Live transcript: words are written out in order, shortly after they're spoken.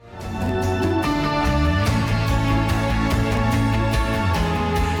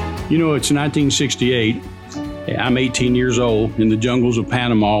You know, it's 1968. I'm 18 years old in the jungles of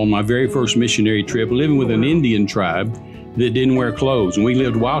Panama on my very first missionary trip, living with an Indian tribe that didn't wear clothes. And we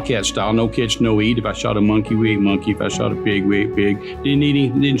lived wildcat style, no catch, no eat. If I shot a monkey, we ate monkey. If I shot a pig, we ate pig.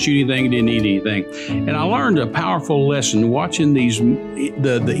 Didn't shoot anything, didn't eat anything. And I learned a powerful lesson watching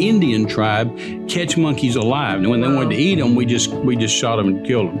the Indian tribe catch monkeys alive. And when they wanted to eat them, we just shot them and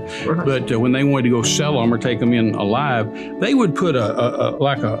killed them. Right. But when they wanted to go sell them or take them in alive, they would put a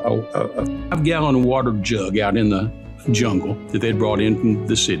 5-gallon water jug out in the jungle that they'd brought in from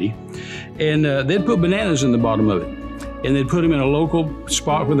the city. And they'd put bananas in the bottom of it. And they'd put them in a local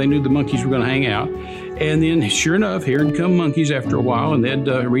spot where they knew the monkeys were going to hang out. And then, sure enough, here would come monkeys after a while, and they'd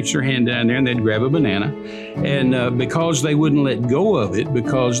reach their hand down there and they'd grab a banana. And because they wouldn't let go of it,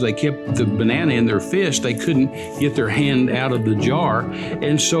 because they kept the banana in their fist, they couldn't get their hand out of the jar.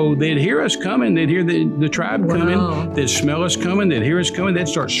 And so they'd hear us coming, they'd hear the tribe coming, they'd smell us coming, they'd hear us coming, they'd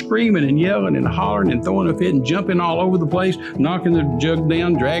start screaming and yelling and hollering and throwing a fit and jumping all over the place, knocking the jug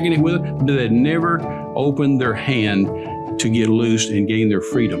down, dragging it with them, but they'd never open their hand to get loose and gain their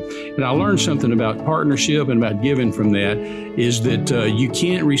freedom. And I learned something about partnership and about giving from that is that you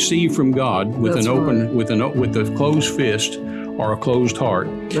can't receive from God with with a closed fist or a closed heart.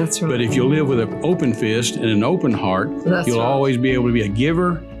 That's right. But if you live with an open fist and an open heart, you'll always be able to be a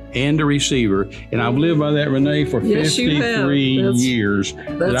giver and a receiver. And I've lived by that, Reneé, for 53 years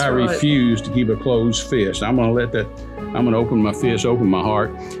that I refuse to keep a closed fist. I'm going to open my fist, open my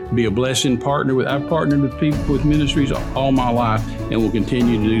heart, be a blessing partner. I've partnered with people with ministries all my life and will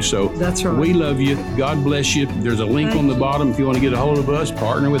continue to do so. That's right. We love you. God bless you. There's a link on the bottom if you want to get a hold of us,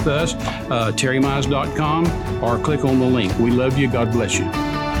 partner with us, terrymize.com, or click on the link. We love you. God bless you.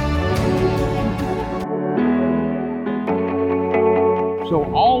 So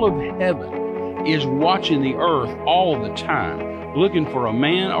all of heaven is watching the earth all the time, looking for a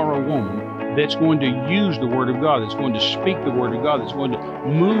man or a woman that's going to use the Word of God, that's going to speak the Word of God, that's going to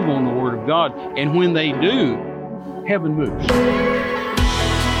move on the Word of God. And when they do, heaven moves.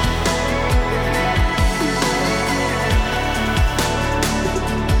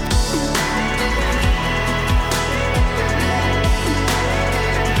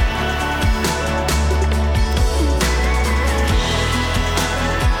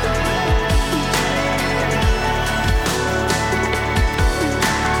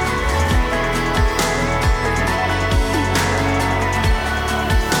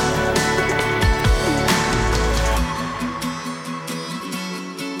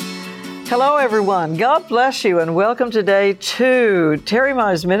 Hello, everyone. God bless you, and welcome today to Terry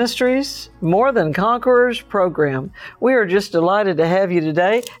Mize Ministries More Than Conquerors program. We are just delighted to have you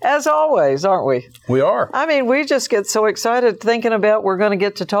today, as always, aren't we? We are. I mean, we just get so excited thinking about we're going to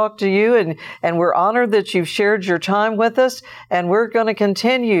get to talk to you, and we're honored that you've shared your time with us, and we're going to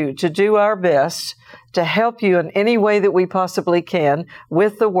continue to do our best to help you in any way that we possibly can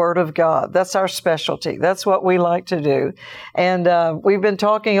with the Word of God. That's our specialty. That's what we like to do. And we've been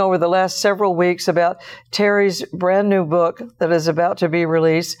talking over the last several weeks about Terry's brand new book that is about to be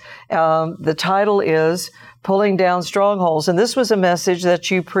released. The title is Pulling Down Strongholds. And this was a message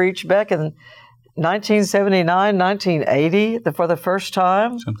that you preached back in 1979, 1980 for the first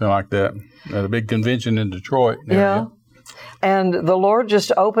time. Something like that. At a big convention in Detroit. Yeah. And the Lord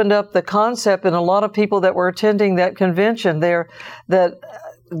just opened up the concept, and a lot of people that were attending that convention there that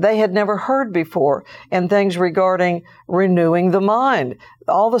they had never heard before, and things regarding renewing the mind.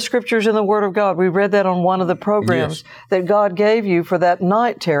 All the scriptures in the Word of God, we read that on one of the programs that God gave you for that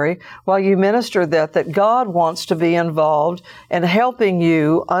night, Terry, while you ministered that God wants to be involved in helping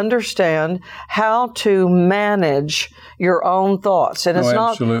you understand how to manage your own thoughts. And it's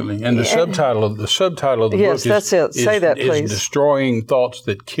not absolutely. And the subtitle of the book is, that's it. Say that, please. Is Destroying Thoughts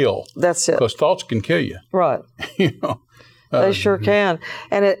That Kill. That's it. Because thoughts can kill you. Right. You know. They sure can.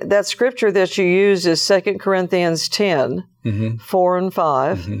 And that scripture that you use is 2 Corinthians 10, 4 and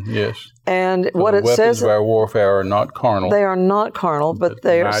 5. Yes. And what it says... The weapons says... of our warfare are not carnal. They are not carnal, but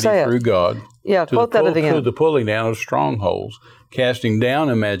they are mighty through God. Yeah, quote that again. To the pulling down of strongholds, casting down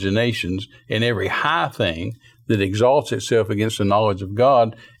imaginations and every high thing that exalts itself against the knowledge of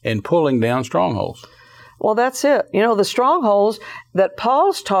God, and pulling down strongholds. Well, that's it. You know, the strongholds that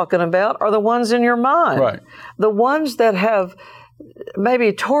Paul's talking about are the ones in your mind. Right. The ones that have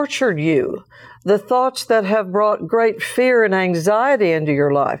maybe tortured you, the thoughts that have brought great fear and anxiety into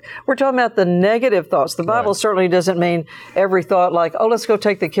your life. We're talking about the negative thoughts. The Bible certainly doesn't mean every thought like, oh, let's go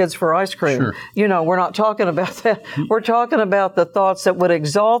take the kids for ice cream. Sure. You know, we're not talking about that. We're talking about the thoughts that would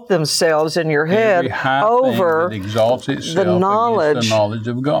exalt themselves in your head over that exalts itself the knowledge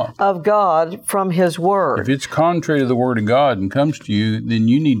of God from His Word. If it's contrary to the Word of God and comes to you, then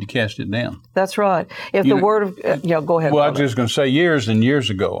you need to cast it down. That's right. If the Word of, go ahead. Well, I was just going to say, years and years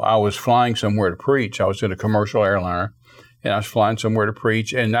ago, I was flying somewhere to preach. I was in a commercial airliner, and I was flying somewhere to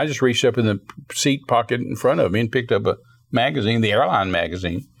preach, and I just reached up in the seat pocket in front of me and picked up a magazine, the airline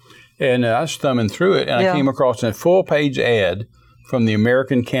magazine, and I was thumbing through it, and I came across a full-page ad from the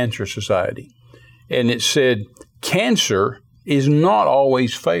American Cancer Society, and it said, cancer is not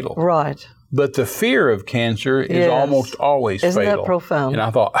always fatal. Right. But the fear of cancer is almost always fatal. Isn't that profound? And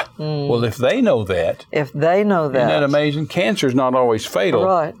I thought, well, if they know that. If they know that. Isn't that amazing? Cancer is not always fatal.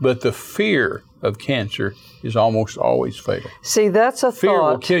 Right. But the fear of cancer is almost always fatal. See, that's a Fear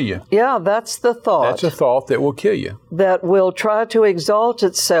will kill you. Yeah, that's the thought. That's a thought that will kill you. That will try to exalt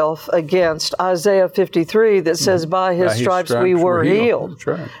itself against Isaiah 53 that says, by His stripes we were healed. That's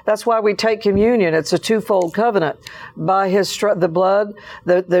right. That's why we take communion. It's a twofold covenant. By His the blood,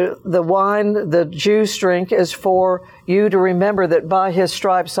 the wine, the juice drink is for you to remember that by His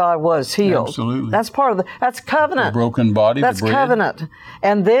stripes I was healed. Absolutely. That's part of that's covenant. The broken body, that's the bread. Covenant.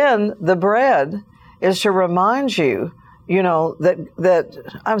 And then the bread is to remind you,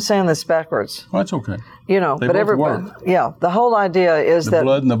 that I'm saying this backwards. Well, that's okay. But everybody, the whole idea is the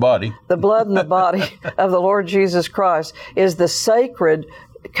blood in the body. The blood in the body of the Lord Jesus Christ is the sacred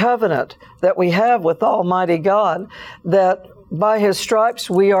covenant that we have with Almighty God, that by His stripes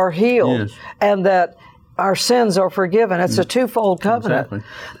we are healed, and that our sins are forgiven. It's a twofold covenant.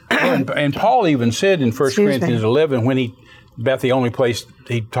 Exactly. And Paul even said in 1 Corinthians 11, about the only place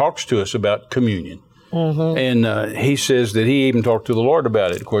he talks to us about communion. Mm-hmm. And he says that he even talked to the Lord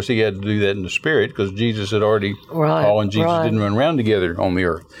about it. Of course, he had to do that in the Spirit because Jesus had already, Paul and Jesus didn't run around together on the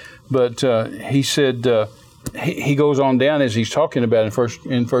earth. But he said, he goes on down as he's talking about in 1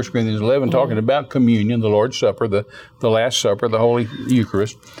 Corinthians 11, talking about communion, the Lord's Supper, the Last Supper, the Holy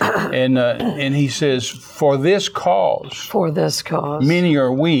Eucharist. And he says, for this cause, many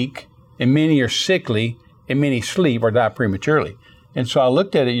are weak and many are sickly and many sleep or die prematurely. And so I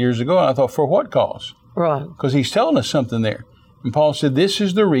looked at it years ago and I thought, for what cause? Right. Because he's telling us something there. And Paul said, this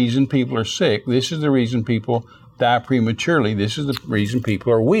is the reason people are sick. This is the reason people die prematurely. This is the reason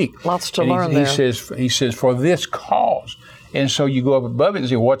people are weak. Lots to learn there. He says, for this cause. And so you go up above it and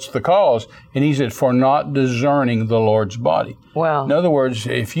say, what's the cause? And he said, for not discerning the Lord's body. Wow. In other words,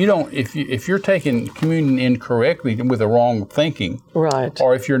 if you're taking communion incorrectly with the wrong thinking, right,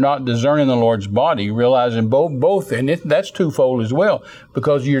 or if you're not discerning the Lord's body, realizing both, and that's twofold as well,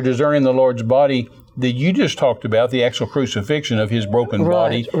 because you're discerning the Lord's body that you just talked about, the actual crucifixion of His broken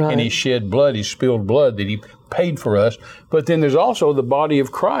body and His shed blood, His spilled blood that He paid for us. But then there's also the body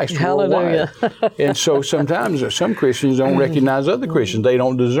of Christ. Hallelujah. And so sometimes some Christians don't recognize other Christians. They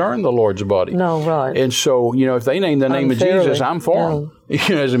don't discern the Lord's body. No, right. And so, if they name the name of Jesus, I'm for them.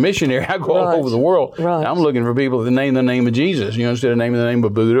 As a missionary, I go all over the world. Right. I'm looking for people that name the name of Jesus, instead of naming the name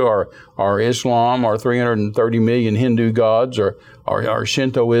of Buddha or Islam or 330 million Hindu gods or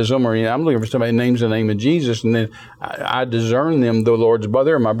Shintoism. Or I'm looking for somebody that names the name of Jesus, and then I discern them, the Lord's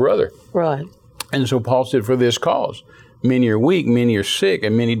brother. They're my brother. Right. And so Paul said, for this cause, many are weak, many are sick,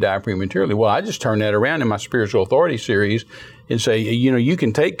 and many die prematurely. Well, I just turned that around in my spiritual authority series and say, you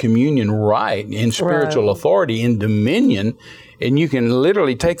can take communion right in spiritual authority, in dominion, and you can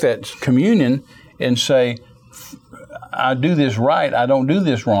literally take that communion and say, I do this right, I don't do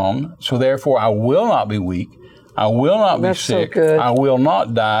this wrong, so therefore I will not be weak, I will not be sick, I will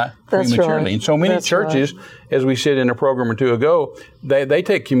not die prematurely. Right. And so many churches, as we said in a program or two ago, they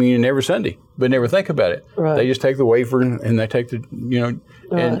take communion every Sunday, but never think about it. Right. They just take the wafer and they take the,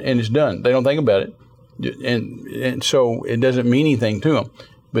 and it's done. They don't think about it. And so it doesn't mean anything to them.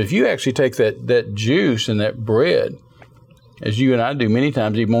 But if you actually take that juice and that bread, as you and I do many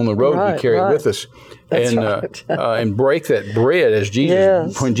times, even on the road, we carry it with us, and break that bread as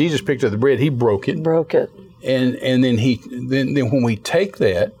Jesus, when Jesus picked up the bread, He broke it. And then when we take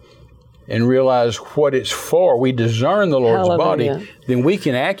that and realize what it's for, we discern the Lord's body, then we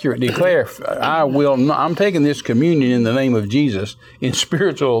can accurately declare, I'm taking this communion in the name of Jesus, in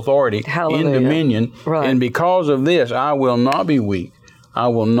spiritual authority, in dominion, and because of this, I will not be weak, I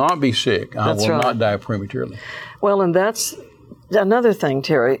will not be sick, I will not die prematurely. Well, and that's another thing,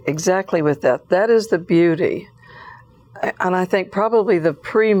 Terry, exactly with that. That is the beauty and I think probably the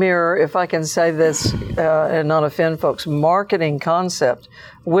premier, if I can say this and not offend folks, marketing concept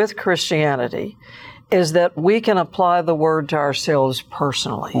with Christianity is that we can apply the word to ourselves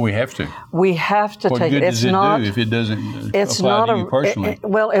personally. Well, we have to. We have to take it. What good does it do if it doesn't apply to you personally?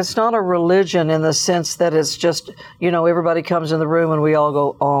 It's not a religion in the sense that it's just, everybody comes in the room and we all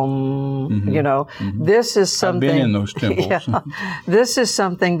go, This is something. I've been in those temples. Yeah, this is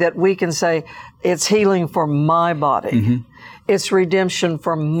something that we can say, it's healing for my body. Mm-hmm. It's redemption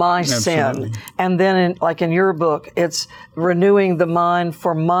for my Absolutely. sin. And then, in your book, it's renewing the mind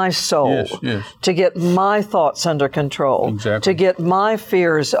for my soul. Yes. To get my thoughts under control. Exactly. To get my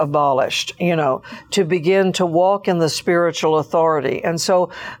fears abolished, to begin to walk in the spiritual authority. And so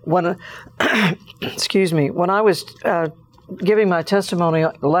when I was giving my testimony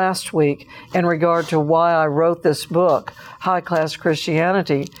last week in regard to why I wrote this book, High Class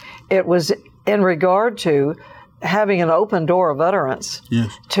Christianity, it was in regard to having an open door of utterance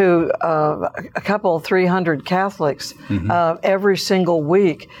to a couple, 300 Catholics every single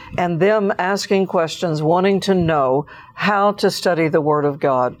week, and them asking questions, wanting to know how to study the Word of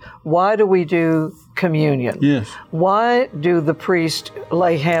God. Why do we do communion? Yes. Why do the priest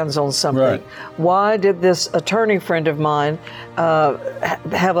lay hands on something? Right. Why did this attorney friend of mine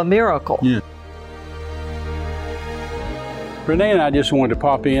have a miracle? Yeah. Reneé and I just wanted to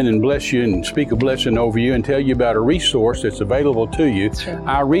pop in and bless you and speak a blessing over you and tell you about a resource that's available to you. Sure.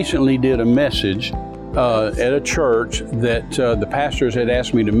 I recently did a message at a church that the pastors had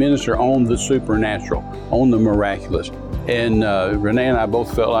asked me to minister on the supernatural, on the miraculous. And Reneé and I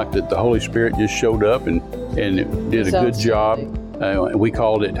both felt like that the Holy Spirit just showed up and did a good job. We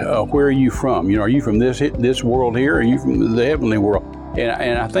called it, Where Are You From? Are you from this world here, or are you from the heavenly world?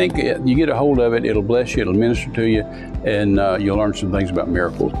 And I think you get a hold of it, it'll bless you, it'll minister to you, and you'll learn some things about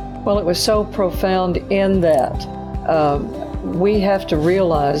miracles. Well, it was so profound in that we have to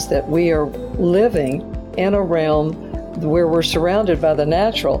realize that we are living in a realm where we're surrounded by the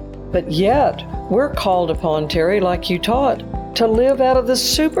natural, but yet we're called upon, Terry, like you taught, to live out of the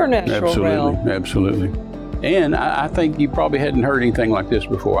supernatural realm. Absolutely. And I think you probably hadn't heard anything like this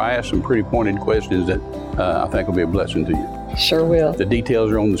before. I asked some pretty pointed questions that I think will be a blessing to you. Sure will. The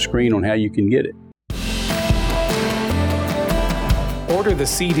details are on the screen on how you can get it. Order the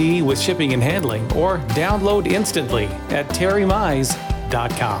CD with shipping and handling or download instantly at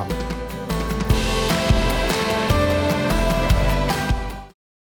terrymize.com.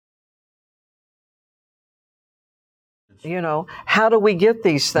 How do we get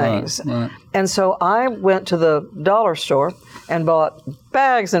these things? Right. And so I went to the dollar store and bought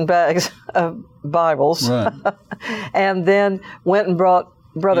bags and bags of Bibles, Right. and then went and brought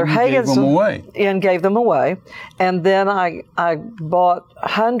Brother Hagin's and gave them away. And then I bought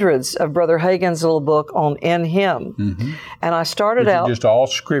hundreds of Brother Hagin's little book on In Him. Mm-hmm. And I started out just all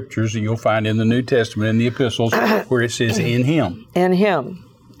scriptures that you'll find in the New Testament and the epistles where it says In Him. In Him.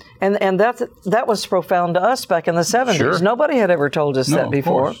 And that was profound to us back in the 70s. Sure. Nobody had ever told us that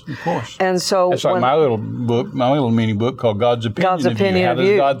before. Of course. And so it's like my little mini book called God's Opinion of You. How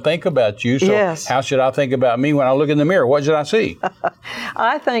does God think about you? So how should I think about me when I look in the mirror? What should I see?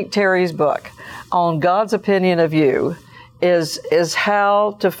 I think Terry's book on God's opinion of you is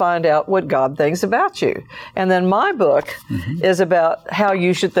how to find out what God thinks about you. And then my book is about how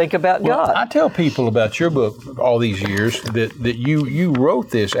you should think about God. I tell people about your book all these years that you wrote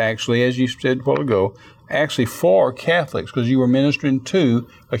this actually, as you said a while ago, actually for Catholics, because you were ministering to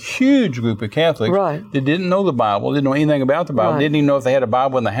a huge group of Catholics that didn't know the Bible, didn't know anything about the Bible, didn't even know if they had a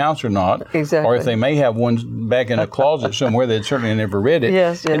Bible in the house or not, or if they may have one back in a closet somewhere they'd certainly never read it.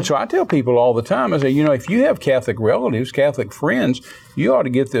 Yes. And so I tell people all the time, I say, if you have Catholic relatives, Catholic friends, you ought to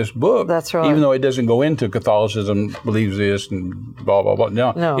get this book. That's right. Even though it doesn't go into Catholicism, believes this, and blah, blah, blah.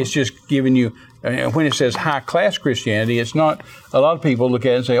 No. It's just giving you, when it says high-class Christianity, it's not, a lot of people look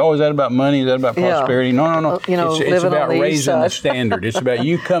at it and say, is that about money? Is that about prosperity? No. It's about raising the standard. It's about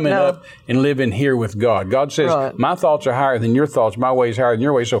you coming up and living here with God. God says, my thoughts are higher than your thoughts. My way is higher than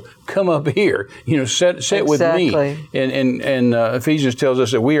your way. So come up here. Sit with me. And Ephesians tells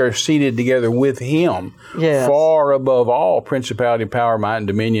us that we are seated together with Him, far above all principality, power, might, and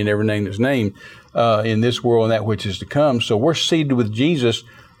dominion, every name that's named in this world and that which is to come. So we're seated with Jesus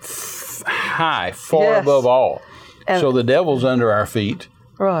high, far above all. And so the devil's under our feet.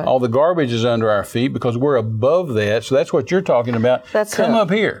 Right. All the garbage is under our feet because we're above that. So that's what you're talking about. Come up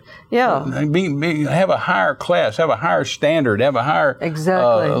here. Yeah. Have a higher class, have a higher standard, have a higher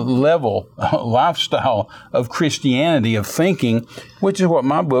level, lifestyle of Christianity, of thinking, which is what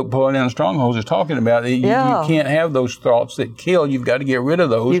my book, Pulling Down Strongholds, is talking about. You can't have those thoughts that kill. You've got to get rid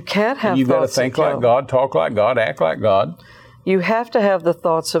of those. You can't have You've got to think like God, talk like God, act like God. You have to have the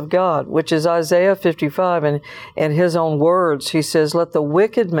thoughts of God, which is Isaiah 55. And in his own words, he says, let the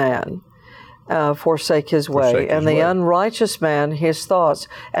wicked man forsake his way, and the unrighteous man his thoughts,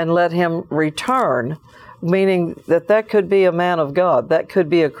 and let him return. Meaning that could be a man of God. That could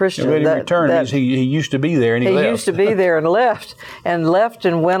be a Christian. When he returned, he used to be there and he left. He used to be there and left and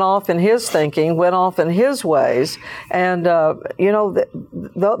went off in his thinking, went off in his ways. And,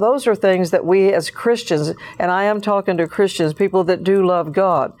 those are things that we as Christians, and I am talking to Christians, people that do love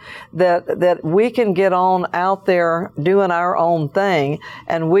God, that we can get on out there doing our own thing,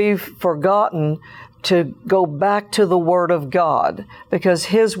 and we've forgotten to go back to the Word of God, because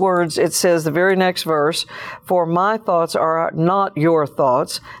His words, it says, the very next verse, for my thoughts are not your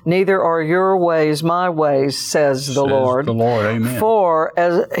thoughts, neither are your ways my ways, says the Lord. The Lord, amen. For,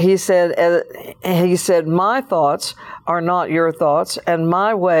 as He said, my thoughts are not your thoughts, and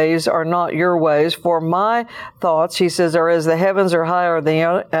my ways are not your ways. For my thoughts, He says, are as the heavens are higher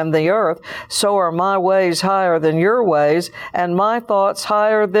than the earth, so are my ways higher than your ways, and my thoughts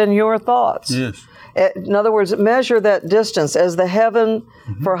higher than your thoughts. Yes. In other words, measure that distance as the heaven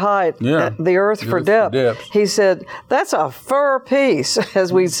for height, the earth for depth. He said, that's a fur piece,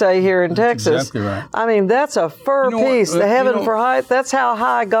 as we say here in Texas. Exactly right. I mean, that's a fur piece. The heaven for height, that's how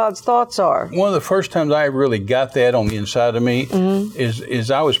high God's thoughts are. One of the first times I really got that on the inside of me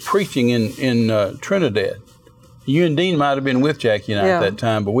is I was preaching in Trinidad. You and Dean might have been with Jackie and I at that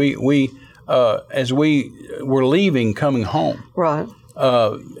time, but we as we were leaving, coming home. Right.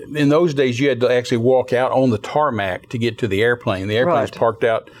 In those days, you had to actually walk out on the tarmac to get to the airplane. The airplane was parked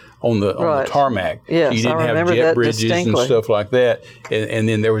out on the tarmac. Yes, so you didn't have jet bridges and stuff like that. And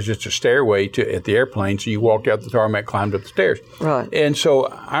then there was just a stairway at the airplane, so you walked out the tarmac, climbed up the stairs. Right. And so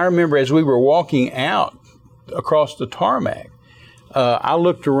I remember as we were walking out across the tarmac, I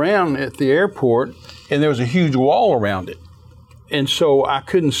looked around at the airport, and there was a huge wall around it. And so I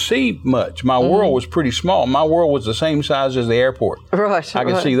couldn't see much. My world was pretty small. My world was the same size as the airport. Right. I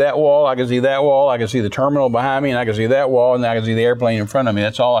could see that wall, I could see that wall, I could see the terminal behind me, and I could see that wall, and I could see the airplane in front of me.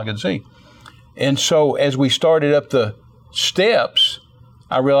 That's all I could see. And so as we started up the steps,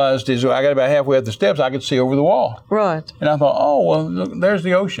 I realized as I got about halfway up the steps, I could see over the wall. Right. And I thought, oh, well, look, there's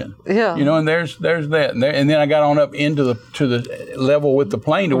the ocean. Yeah. And there's that. And then I got on up into the level with the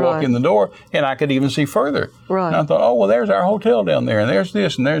plane to walk in the door, and I could even see further. Right. And I thought, oh, well, there's our hotel down there, and there's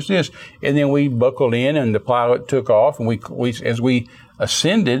this, and there's this. And then we buckled in, and the pilot took off, and we as we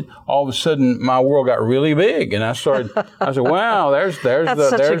ascended, all of a sudden my world got really big, and I said, wow, there's the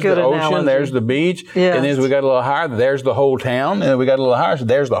ocean, analogy. There's the beach, and then as we got a little higher, there's the whole town, and then we got a little higher, so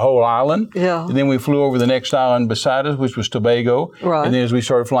there's the whole island. Yeah. And then we flew over the next island beside us, which was Tobago. Right. And then as we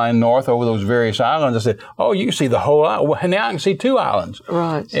started flying north over those various islands, I said, oh, you can see the whole island. Well, now I can see two islands.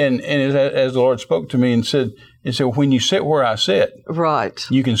 Right. And as the Lord spoke to me and said, when you sit where I sit, right,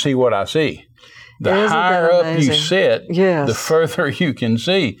 you can see what I see. The higher up you sit, the further you can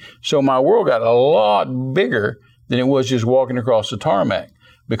see. So my world got a lot bigger than it was just walking across the tarmac,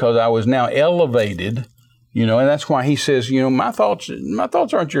 because I was now elevated, and that's why he says, my thoughts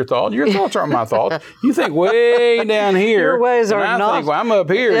aren't your thoughts. Your thoughts aren't my thoughts. You think way down here. Your ways are not. I think, well, I'm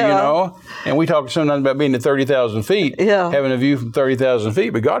up here, And we talk sometimes about being at 30,000 feet, having a view from 30,000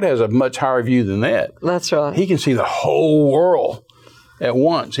 feet, but God has a much higher view than that. That's right. He can see the whole world at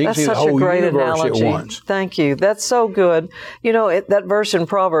once. He can see the whole universe analogy. At once. Thank you. That's so good. That verse in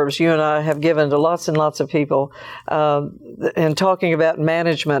Proverbs you and I have given to lots and lots of people in talking about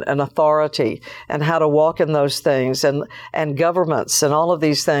management and authority and how to walk in those things and governments and all of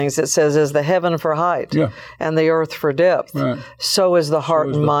these things. It says, as the heaven for height and the earth for depth, so is the heart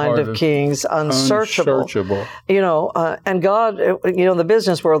and mind of kings unsearchable. And God, in the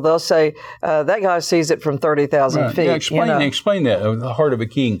business world, they'll say, that guy sees it from 30,000 feet. Yeah, explain that. The heart of a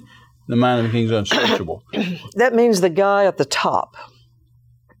king, the mind of a king is unsearchable. That means the guy at the top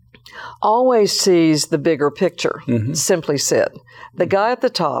always sees the bigger picture, simply said. The guy at the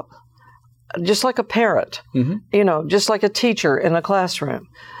top, just like a parent, just like a teacher in a classroom,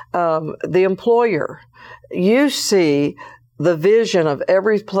 the employer, you see the vision of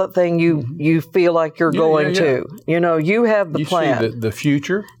everything you feel like you're going to. You have the plan. You see the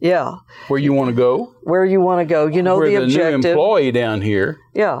future. Yeah. Where you want to go. Where you want to go. Where the objective. New employee down here.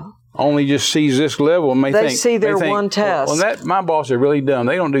 Yeah. only just sees this level and may they think... see their one task. Well, that my boss is really dumb.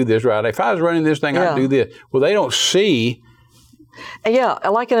 They don't do this right. If I was running this thing, I'd do this. Well, they don't see... Yeah,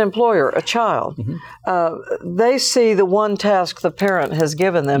 like an employer, a child. They see the one task the parent has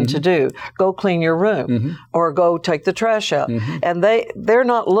given them to do. Go clean your room or go take the trash out. And they're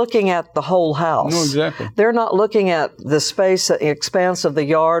not looking at the whole house. No, exactly. They're not looking at the space, the expanse of the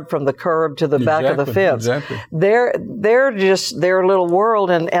yard from the curb to the back of the fence. Exactly. They're just their little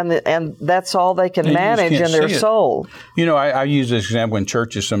world, and that's all they can manage in their soul. You know, I use this example in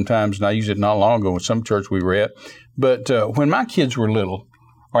churches sometimes, and I used it not long ago in some church we were at. But when my kids were little,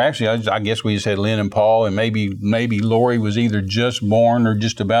 or actually I guess we just had Lynn and Paul, and maybe Lori was either just born or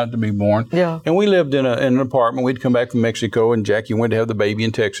just about to be born. Yeah. And we lived in an apartment. We'd come back from Mexico, and Jackie went to have the baby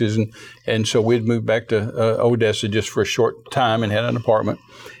in Texas, and so we'd moved back to Odessa just for a short time and had an apartment.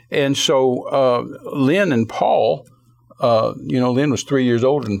 And so Lynn and Paul, Lynn was 3 years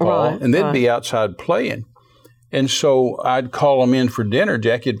older than Paul, and they'd be outside playing. And so I'd call them in for dinner.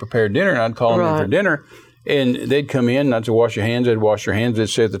 Jackie had prepared dinner, and I'd call them in for dinner. And they'd come in, and I'd say, wash your hands. They'd wash their hands. They'd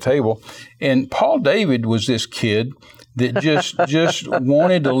sit at the table. And Paul David was this kid that just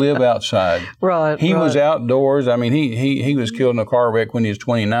wanted to live outside. He was outdoors. I mean, he was killed in a car wreck when he was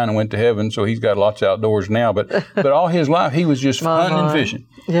 29 and went to heaven, so he's got lots of outdoors now. But all his life, he was just hunting and fishing.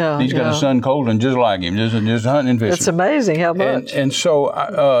 Yeah, he's got a son, Colton, just like him, just hunting and fishing. It's amazing how much. And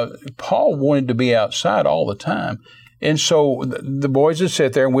so Paul wanted to be outside all the time. And so the boys would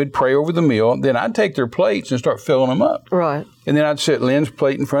sit there and we'd pray over the meal. Then I'd take their plates and start filling them up. Right. And then I'd set Lynn's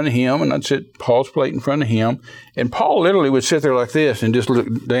plate in front of him, and I'd set Paul's plate in front of him. And Paul literally would sit there like this and just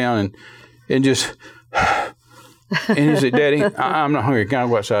look down and just, and he'd say, Daddy, I'm not hungry. Can I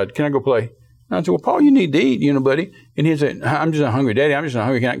go outside? Can I go play? And I'd say, well, Paul, you need to eat, buddy. And he'd say, I'm just not hungry. Daddy, I'm just not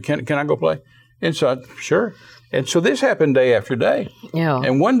hungry. Can I go play? And so I'd, sure. And so this happened day after day. Yeah.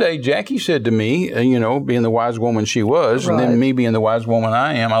 And one day Jackie said to me, being the wise woman she was, and then me being the wise woman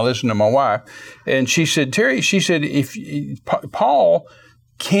I am, I listened to my wife. And she said, Terry, if Paul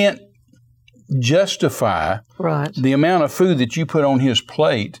can't justify the amount of food that you put on his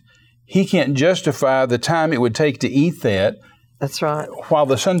plate, he can't justify the time it would take to eat that. That's right. While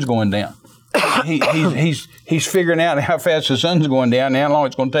the sun's going down. He's figuring out how fast the sun's going down and how long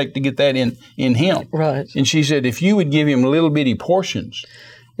it's going to take to get that in him. Right. And she said, if you would give him little bitty portions,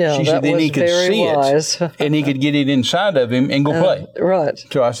 she said, then he could see it and he could get it inside of him and go play. Right.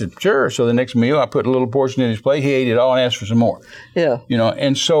 So I said, sure. So the next meal, I put a little portion in his plate. He ate it all and asked for some more. Yeah.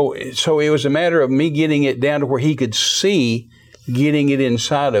 And so it was a matter of me getting it down to where he could see getting it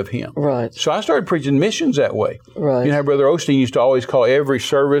inside of him. Right. So I started preaching missions that way. Right. You know how Brother Osteen used to always call every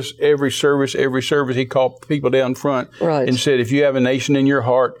service, he called people down front and said, if you have a nation in your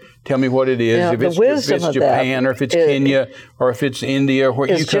heart, tell me what it is. Yeah, if it's Japan or if it's Kenya or if it's India, where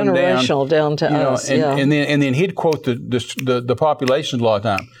you come down. It's generational down to us. And then he'd quote the populations a lot of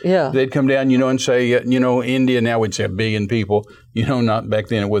time. Yeah. They'd come down, and say, India, now we'd say 1 billion people. Not back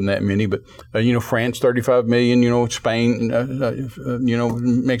then it wasn't that many, but, France, 35 million, Spain,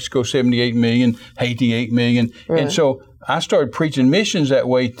 Mexico, 78 million, Haiti, 8 million. Right. And so I started preaching missions that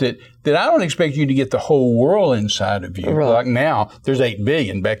way that I don't expect you to get the whole world inside of you. Right. Like now, there's 8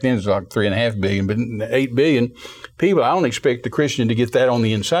 billion. Back then, it's like 3.5 billion, but 8 billion people, I don't expect the Christian to get that on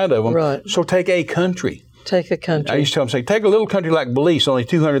the inside of them. Right. So take a country. Take a country. I used to tell them, take a little country like Belize, only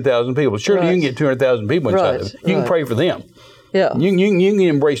 200,000 people. Surely you can get 200,000 people inside of it. You can pray for them. Yeah. You can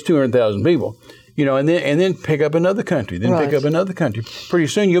embrace 200,000 people. And then pick up another country, pick up another country. Pretty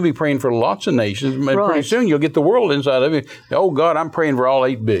soon you'll be praying for lots of nations. Pretty soon you'll get the world inside of you. Oh, God, I'm praying for all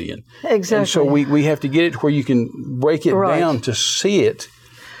 8 billion. Exactly. And so we have to get it where you can break it down to see it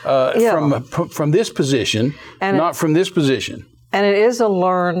from this position, not from this position. And it is a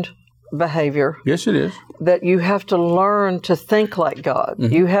learned behavior. Yes, it is. That you have to learn to think like God.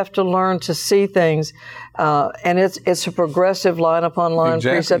 Mm-hmm. You have to learn to see things. And it's a progressive line upon line,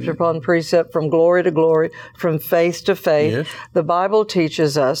 precept upon precept, from glory to glory, from faith to faith. Yes. The Bible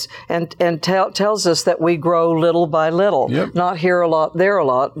teaches us and tells us that we grow little by little, not here a lot, there a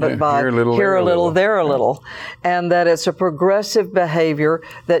lot, but by here a little, there a little. And that it's a progressive behavior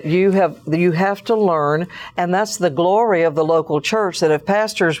that you have to learn. And that's the glory of the local church, that if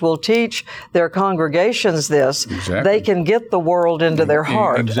pastors will teach their congregations this, they can get the world into their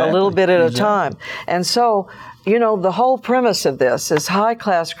heart a little bit at a time. And so you know, the whole premise of this is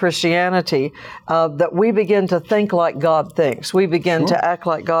high-class Christianity, that we begin to think like God thinks. We begin to act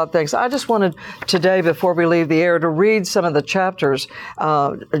like God thinks. I just wanted today, before we leave the air, to read some of the chapters,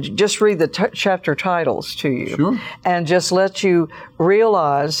 just read the chapter titles to you, and just let you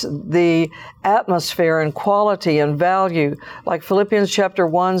realize the atmosphere and quality and value. Like Philippians chapter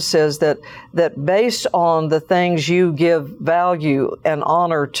 1 says that based on the things you give value and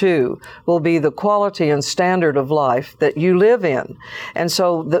honor to will be the quality and standard of life that you live in. And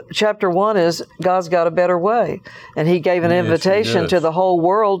so the chapter 1 is God's got a better way. And he gave an invitation to the whole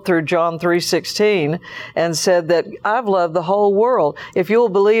world through John 3:16 and said that I've loved the whole world. If you'll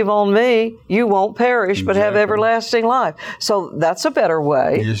believe on me, you won't perish but have everlasting life. So that's a better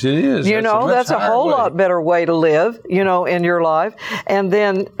way. Yes, it is. You know, that's a whole lot better way to live, you know, in your life. And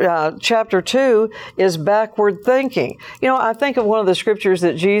then chapter 2 is backward thinking. You know, I think of one of the scriptures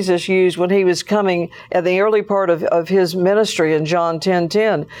that Jesus used when he was coming at the early part of his ministry in John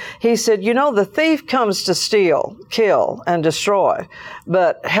 10:10. He said, you know, the thief comes to steal, kill, and destroy.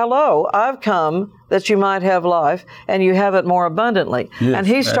 But hello, I've come that you might have life and you have it more abundantly. Yes, and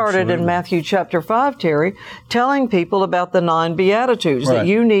he started in Matthew chapter 5, Terry, telling people about the 9 Beatitudes, that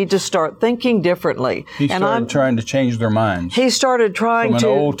you need to start thinking differently. He started trying to change their minds. He started trying from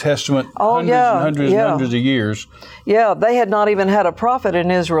an Old Testament, hundreds of years. Yeah, they had not even had a prophet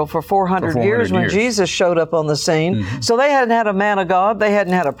in Israel for 400 years when Jesus showed up on the scene. So they hadn't had a man of God. They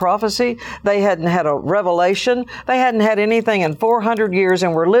hadn't had a prophecy. They hadn't had a revelation. They hadn't had anything in 400 years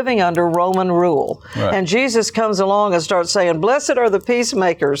and were living under Roman rule. And Jesus comes along and starts saying, blessed are the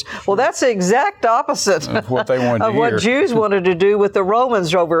peacemakers. Well, that's the exact opposite of what they wanted of what Jews wanted to do with the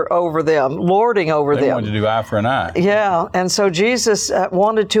Romans over them, lording over them. They wanted to do eye for an eye. Yeah, and so Jesus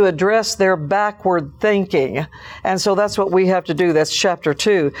wanted to address their backward thinking. And so that's what we have to do. That's chapter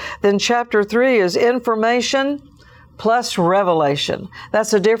 2. Then chapter 3 is information plus revelation. That's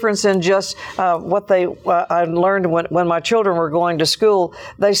the difference in just what I learned when my children were going to school.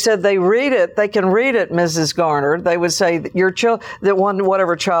 They said they read it. They can read it, Mrs. Garner. They would say that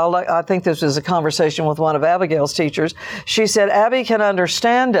whatever child, I think this was a conversation with one of Abigail's teachers. She said, Abby can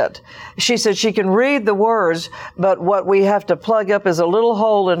understand it. She said she can read the words, but what we have to plug up is a little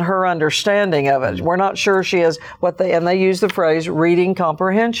hole in her understanding of it. We're not sure she has and they use the phrase reading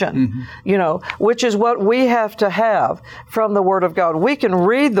comprehension, you know, which is what we have to have from the Word of God. We can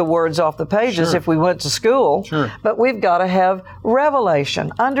read the words off the pages if we went to school, but we've got to have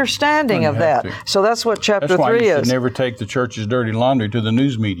revelation, understanding of that. So that's what chapter 3 is. That's why you should never take the church's dirty laundry to the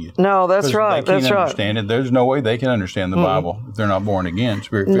news media. No, that's right. They can't understand it. There's no way they can understand the Bible if they're not born again,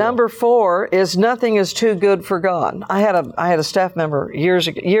 Spirit-filled. Number 4 is nothing is too good for God. I had a staff member years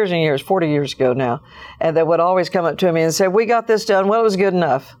and years, 40 years ago now, and they would always come up to me and say, we got this done. Well, it was good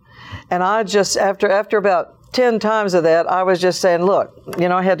enough. And I just, after about 10 times of that, I was just saying, look, you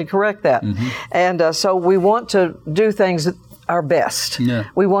know, I had to correct that. And so we want to do things our best.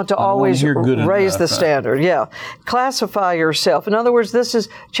 We want to always raise the standard. Classify yourself. In other words, this is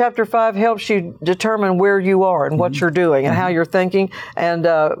chapter 5 helps you determine where you are and what you're doing and how you're thinking, and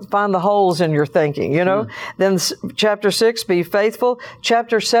find the holes in your thinking, you know. Then chapter 6, be faithful.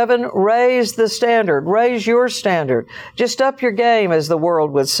 Chapter 7, raise the standard. Raise your standard. Just up your game, as the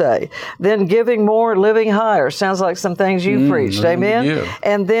world would say. Then giving more, living higher. Sounds like some things you preached. Amen? Yeah.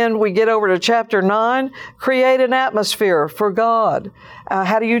 And then we get over to chapter 9, create an atmosphere for God.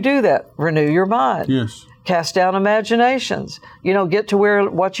 How do you do that? Renew your mind. Yes. Cast down imaginations. You know, get to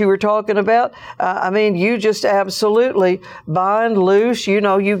what you were talking about. I mean, you just absolutely bind, loose, you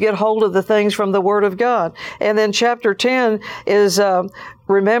know, you get hold of the things from the Word of God. And then chapter 10 is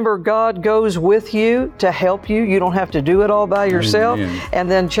remember, God goes with you to help you. You don't have to do it all by yourself. Amen. And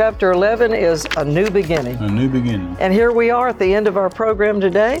then chapter 11 is a new beginning. A new beginning. And here we are at the end of our program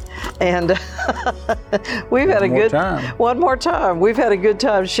today. And we've had one more time. We've had a good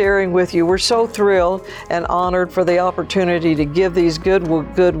time sharing with you. We're so thrilled and honored for the opportunity to give these good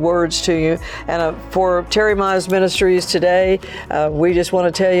words to you. And for Terry Mize Ministries today, we just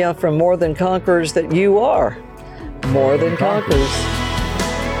want to tell you from More Than Conquerors that you are more than conquerors.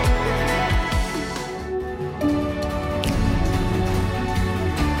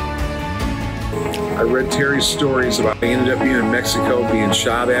 I read Terry's stories about he ended up being in Mexico, being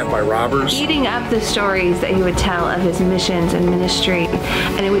shot at by robbers. Eating up the stories that he would tell of his missions and ministry,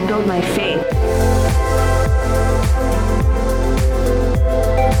 and it would build my faith.